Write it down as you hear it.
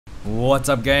What's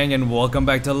up, gang, and welcome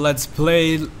back to Let's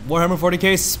Play Warhammer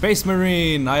 40k Space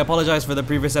Marine. I apologize for the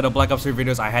previous set of Black Ops 3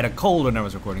 videos. I had a cold when I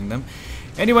was recording them.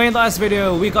 Anyway, in the last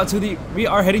video, we just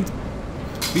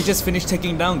finished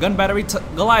taking down Gun Battery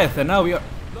Goliath, and now we are...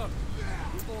 Look,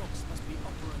 the orcs must be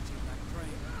operating that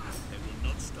crane. They will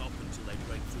not stop until they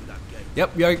break through that gate.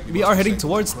 Yep, we are heading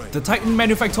towards the Titan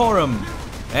Manufactorum.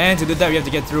 And to do that, we have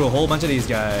to get through a whole bunch of these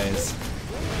guys.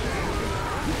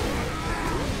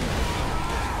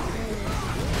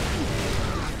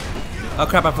 Oh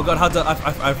crap, I forgot how to...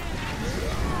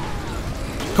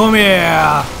 Come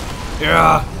here!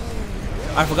 Yeah!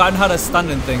 I've forgotten how to stun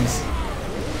and things.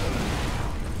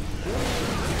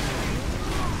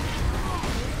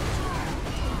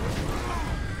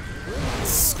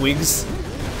 Squigs.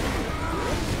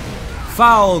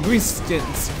 Foul!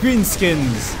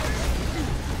 Greenskins!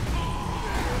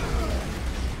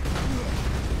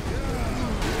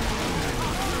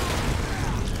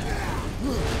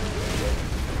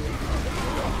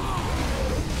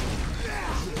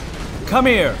 Come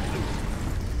here!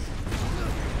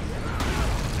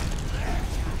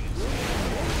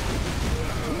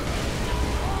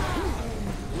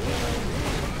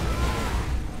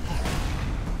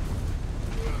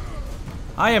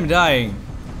 I am dying.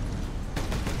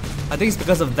 I think it's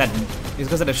because of that. It's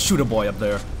because of the shooter boy up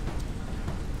there.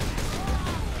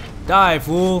 Die,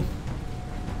 fool!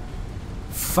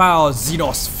 Foul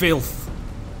Xenos filth.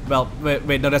 Well,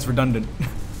 wait, no, that's redundant.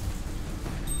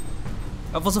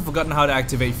 I've also forgotten how to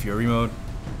activate Fury mode.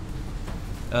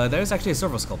 There's actually a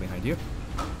servo skull behind you.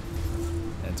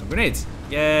 And some grenades.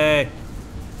 Yay!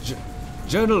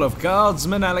 Journal of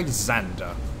Guardsman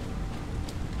Alexander.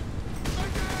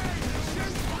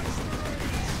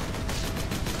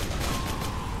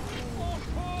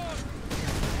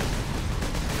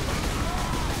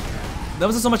 That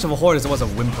wasn't so much of a horde as it was a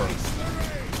whimper.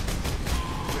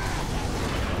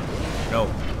 No.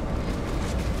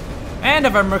 And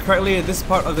if I remember correctly, in this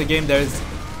part of the game, there's...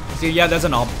 See, yeah, there's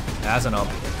an op. That's an op.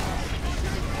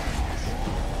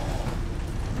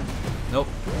 Nope.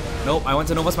 Nope, I want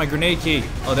to know what's my grenade key.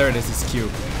 Oh, there it is, it's Q.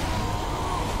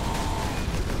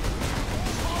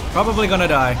 Probably gonna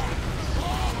die.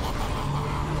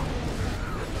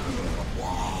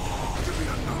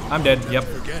 I'm dead, yep.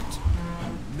 Forget,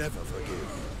 never forgive.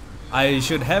 I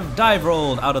should have dive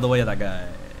rolled out of the way of that guy.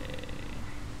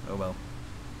 Oh well.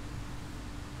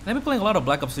 I've been playing a lot of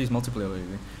Black Ops 3's multiplayer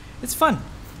lately. It's fun.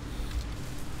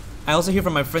 I also hear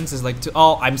from my friends is like,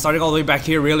 oh, I'm starting all the way back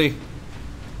here, really?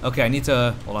 Okay, I need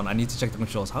to, hold on, I need to check the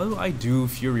controls. How do I do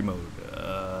Fury mode?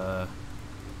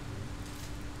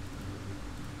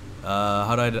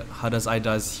 How does I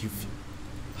does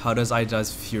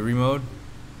Fury mode?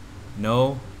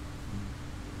 No.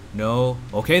 No.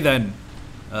 Okay then.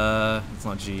 It's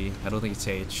not G. I don't think it's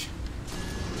H.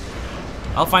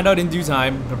 I'll find out in due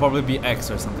time. It'll probably be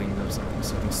X or something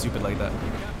stupid like that.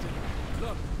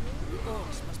 Look, the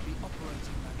orcs must be operating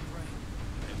that crane.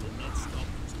 They will not stop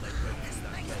until they break through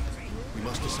that gate. We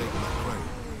must disable that crane.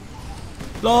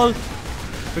 LOL!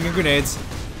 Bringing grenades.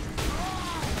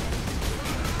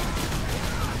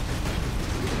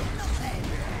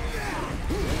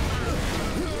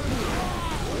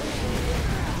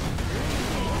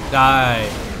 Die.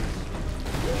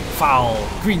 Foul.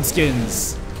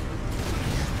 Greenskins.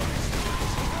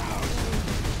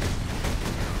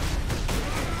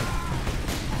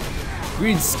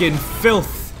 Greenskin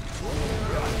filth.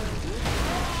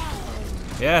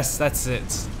 Yes, that's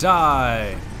it.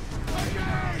 Die.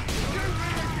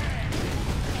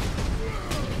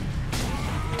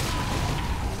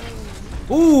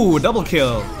 Ooh, double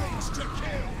kill.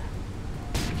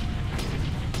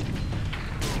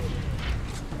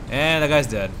 And that guy's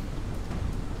dead.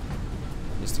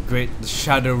 Just the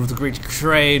shadow of the great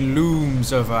crane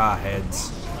looms over our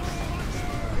heads.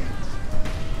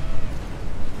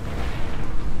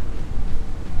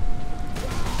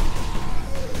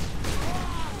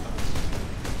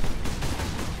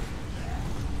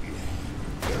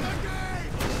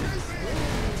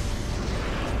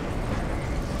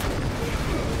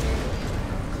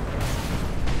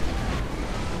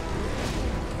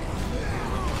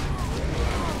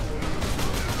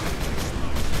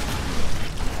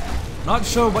 Not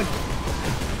sure what...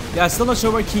 Yeah, still not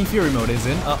sure what key Fury mode is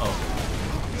in. Uh-oh.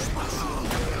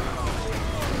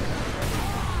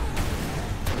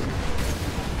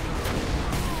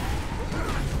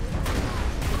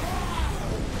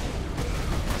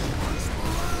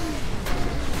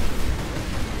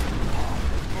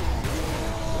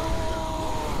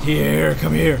 Here,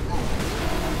 come here.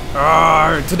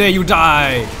 Arr, today you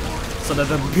die, so that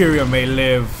the Imperium may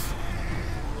live.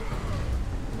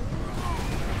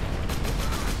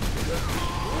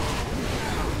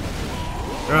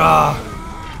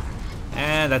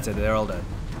 And that's it, they're all dead,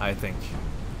 I think.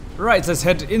 Right, let's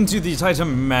head into the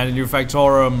Titan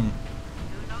Manufactorum.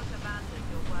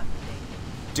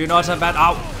 Do not abandon.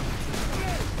 Ow!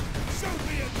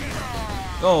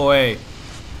 Go away.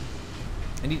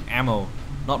 I need ammo,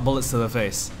 not bullets to the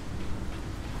face.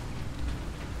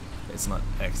 It's not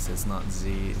X, it's not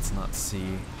Z, it's not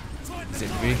C. Is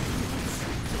it B?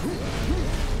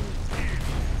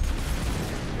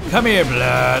 Come here,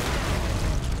 blood.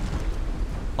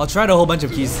 I'll try a whole bunch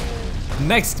of keys.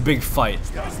 Next big fight.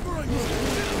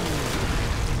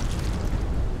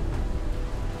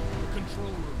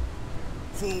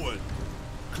 Forward.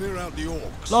 Clear out the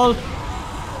orcs. Lol.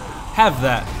 Have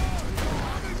that.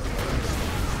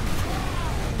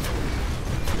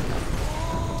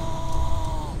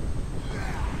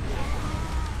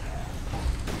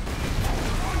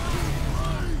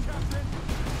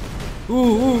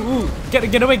 Ooh.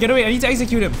 Get away, get away. I need to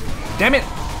execute him. Damn it.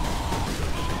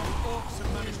 Orcs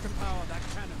have managed to power that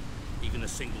cannon. Even a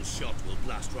single shot will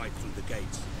blast right through the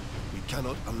gates. We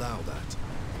cannot allow that.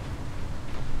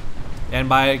 And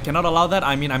by cannot allow that,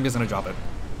 I mean I'm just gonna drop it.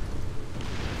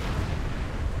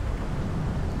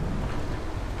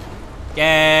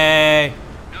 Yay!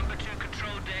 Number 2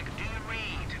 control deck, do you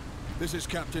read? This is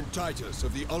Captain Titus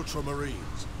of the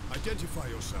Ultramarines. Identify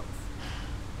yourself.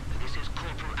 This is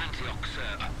Corporal Antioch,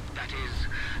 sir. That is,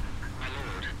 my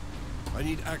lord. I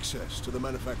need access to the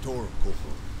Manufactorum,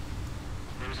 Corporal.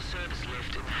 There is a service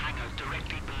lift in the hangar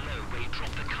directly below where you drop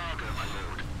the cargo, my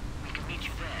lord. We can meet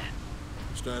you there.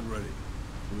 Stand ready.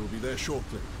 We will be there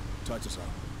shortly. Titus out.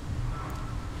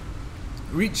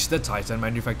 Reach the Titan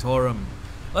Manufactorum.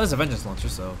 Well, there's a vengeance launcher,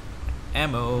 so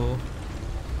ammo.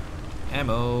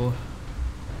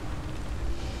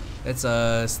 It's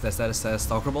that's a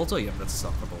stalker bolt. Oh, yeah, that's a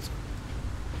stalker bolt.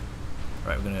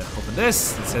 Right, we're gonna open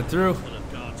this. Let's head through. Full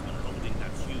of guardsmen holding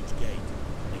that huge gate.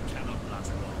 They cannot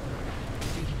last long.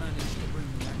 Did manage to bring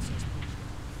the access point.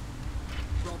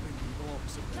 Robbing the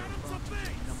orcs of their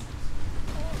advantage in numbers.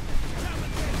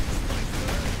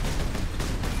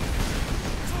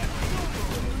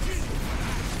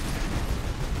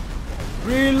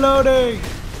 Reloading.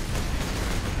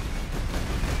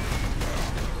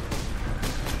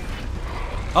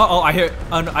 Uh-oh, I hear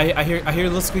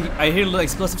little squeaky, I hear little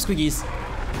explosive squeakies.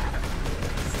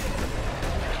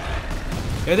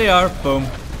 Here they are, boom.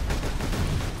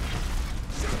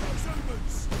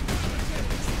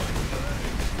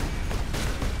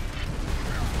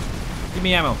 Give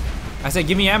me ammo. I said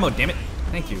give me ammo, damn it.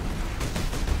 Thank you.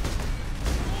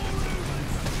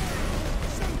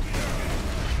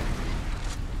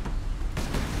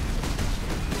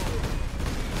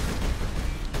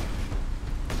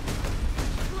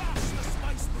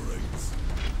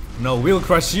 No, we'll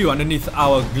crush you underneath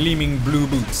our gleaming blue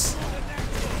boots.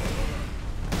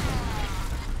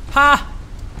 Ha!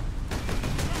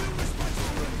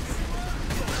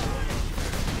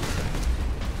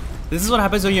 This is what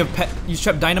happens when you have you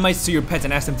strap dynamites to your pets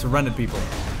and ask them to run at people.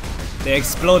 They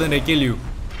explode and they kill you.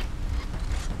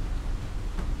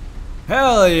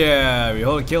 Hell yeah!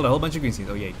 We killed a whole bunch of greenskins.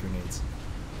 Oh yeah, grenades.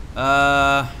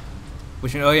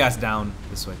 Which one? Oh yeah, it's down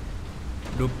this way.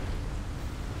 Nope.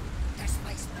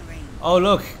 Oh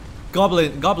look, goblins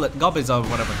or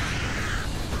whatever.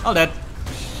 All dead.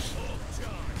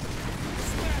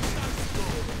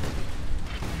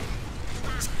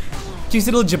 Cute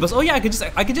little gibbers. Oh yeah, I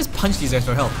could just punch these guys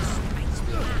for health.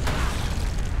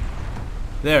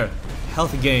 There,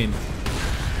 health gain.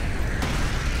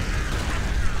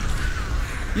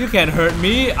 You can't hurt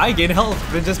me. I gain health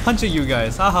from just punching you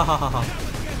guys. Ha ha ha ha ha.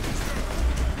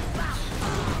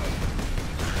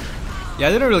 Yeah,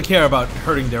 they don't really care about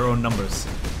hurting their own numbers.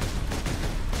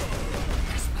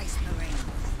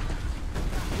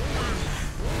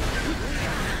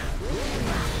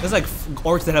 There's like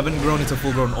orcs that haven't grown into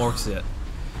full-grown orcs yet.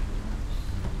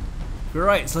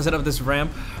 Right, so let's set up this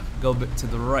ramp. Go a bit to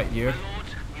the right here. My lord,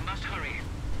 we must hurry.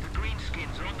 The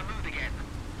greenskins are on the move again.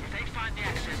 If they find the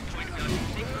access point, they'll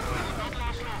think it will not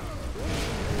last long.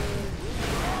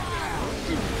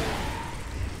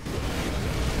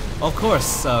 Of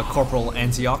course, Corporal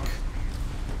Antioch.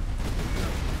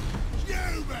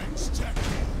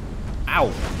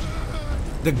 Ow!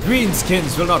 The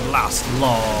greenskins will not last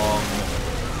long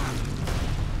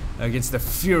against the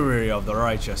fury of the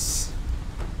righteous.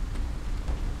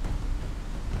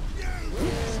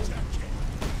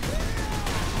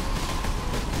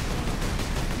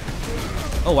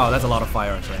 Oh wow, that's a lot of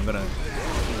fire actually. I'm gonna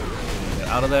get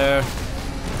out of there.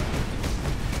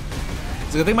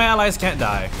 It's a good thing my allies can't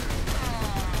die.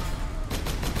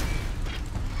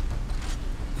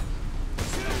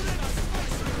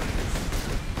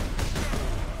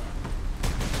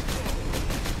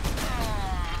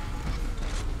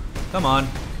 Come on.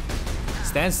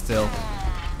 Stand still.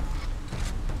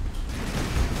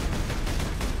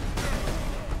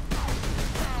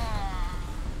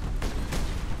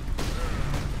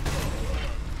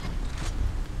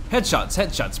 Headshots,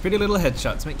 headshots, pretty little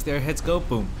headshots. Makes their heads go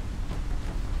boom.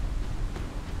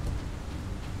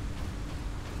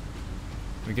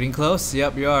 We're getting close?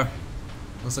 Yep, we are.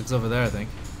 Looks like it's over there, I think.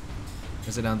 Or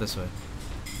is it down this way?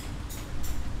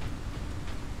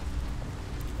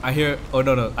 I hear. Oh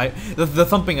no no! The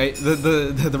thumping.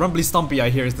 The rumbly stompy I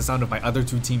hear is the sound of my other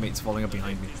two teammates falling up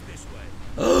behind me.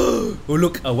 Oh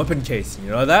look, a weapon case.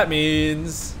 You know what that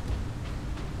means?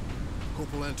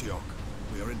 Corporal Antioch,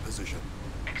 we are in position.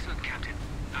 Excellent, Captain.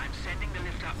 I'm sending the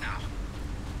lift up now.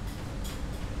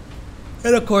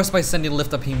 And of course, by sending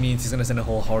lift up, he means he's gonna send a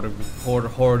whole horde of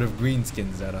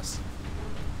greenskins at us.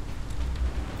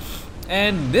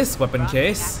 And this weapon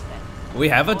case, we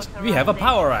have a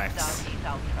power axe.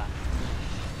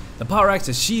 The power axe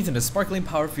is sheathed in a sparkling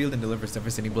power field and delivers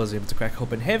devastating blows able to crack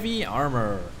open heavy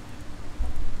armor.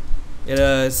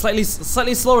 It slightly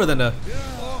slower than the.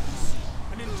 Orcs!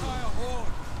 An entire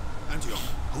horde! Antioch,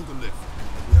 hold the lift.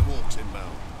 We have orcs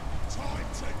inbound.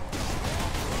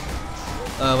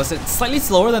 Was it slightly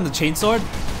slower than the chainsword?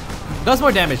 Does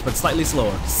more damage, but slightly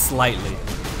slower. Slightly.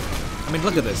 I mean,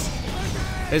 look at this.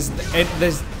 There's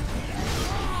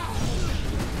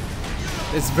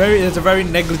a very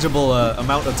negligible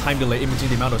amount of time delay in between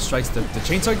the amount of strikes that the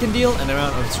chainsword can deal and the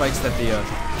amount of strikes that the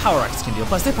power axe can deal.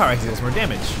 Plus, the power axe deals more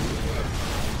damage.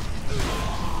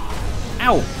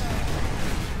 Ow!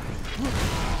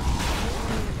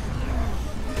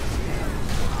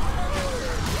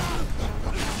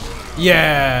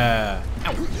 Yeah!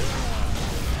 Ow!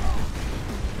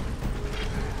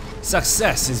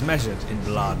 Success is measured in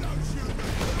blood.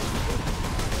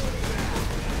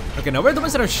 Okay, now where are the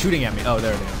ones that are shooting at me? Oh,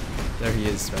 there they are. There he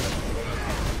is, rather.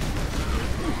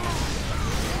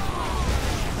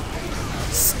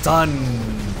 Stun!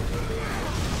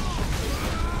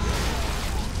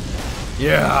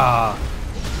 Yeah!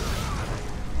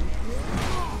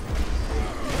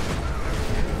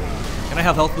 Can I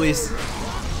have health, please?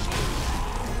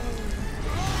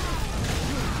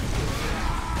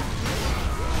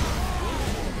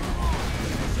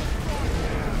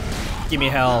 Give me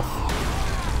health.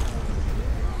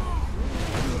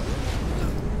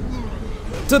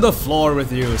 To the floor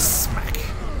with you, smack.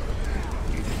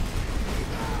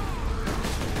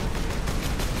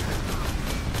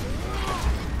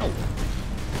 Oh.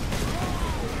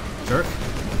 Jerk.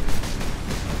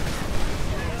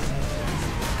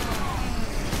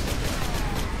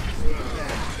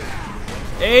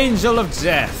 Angel of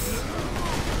Death.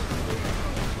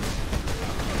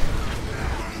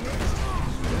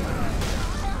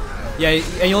 Yeah,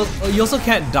 and you also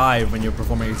can't dive when you're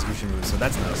performing execution moves, so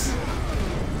that's nice.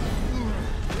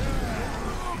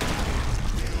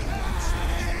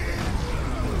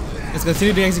 Let's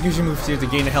continue doing execution moves here to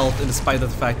gain health in spite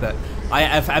of the fact that I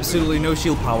have absolutely no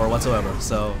shield power whatsoever.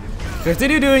 So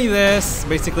continue doing this,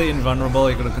 basically invulnerable,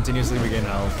 you're gonna continuously regain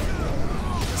health.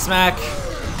 Smack,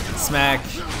 smack,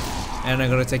 and I'm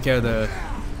gonna take care of the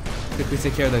quickly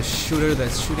take care of the shooter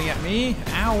that's shooting at me.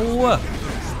 Ow!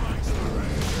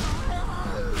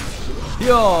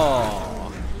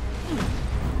 Yo!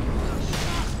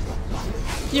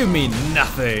 You mean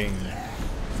nothing.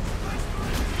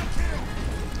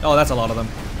 Oh, that's a lot of them.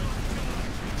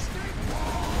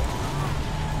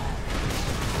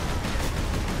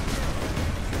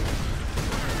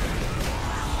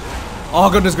 Oh,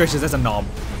 goodness gracious, that's a knob.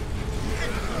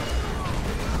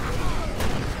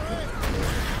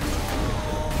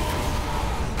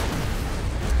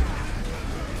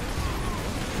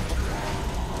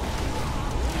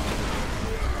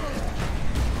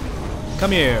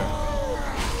 Come here.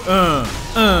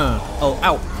 Oh,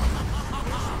 ow.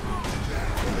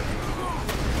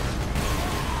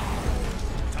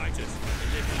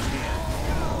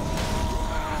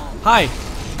 Hi.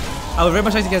 I would very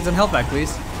much like to get some health back,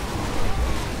 please.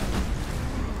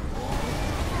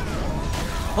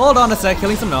 Hold on a sec,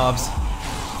 killing some knobs.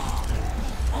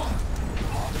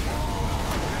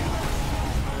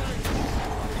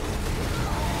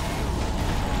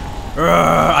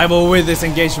 I will win this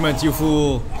engagement, you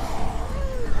fool.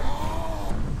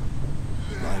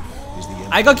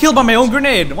 I got killed by my own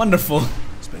grenade. Wonderful.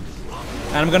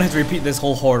 And I'm gonna have to repeat this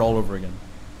whole horde all over again.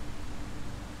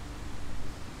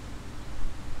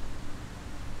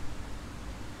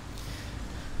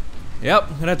 Yep,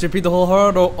 I'm gonna have to repeat the whole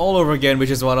horde all over again, which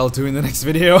is what I'll do in the next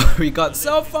video. We got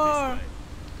so far.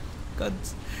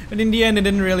 And in the end, it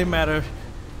didn't really matter.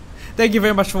 Thank you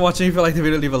very much for watching. If you liked the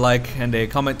video, leave a like and a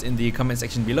comment in the comment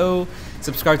section below.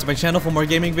 Subscribe to my channel for more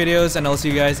gaming videos, and I'll see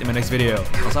you guys in my next video.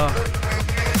 What's up?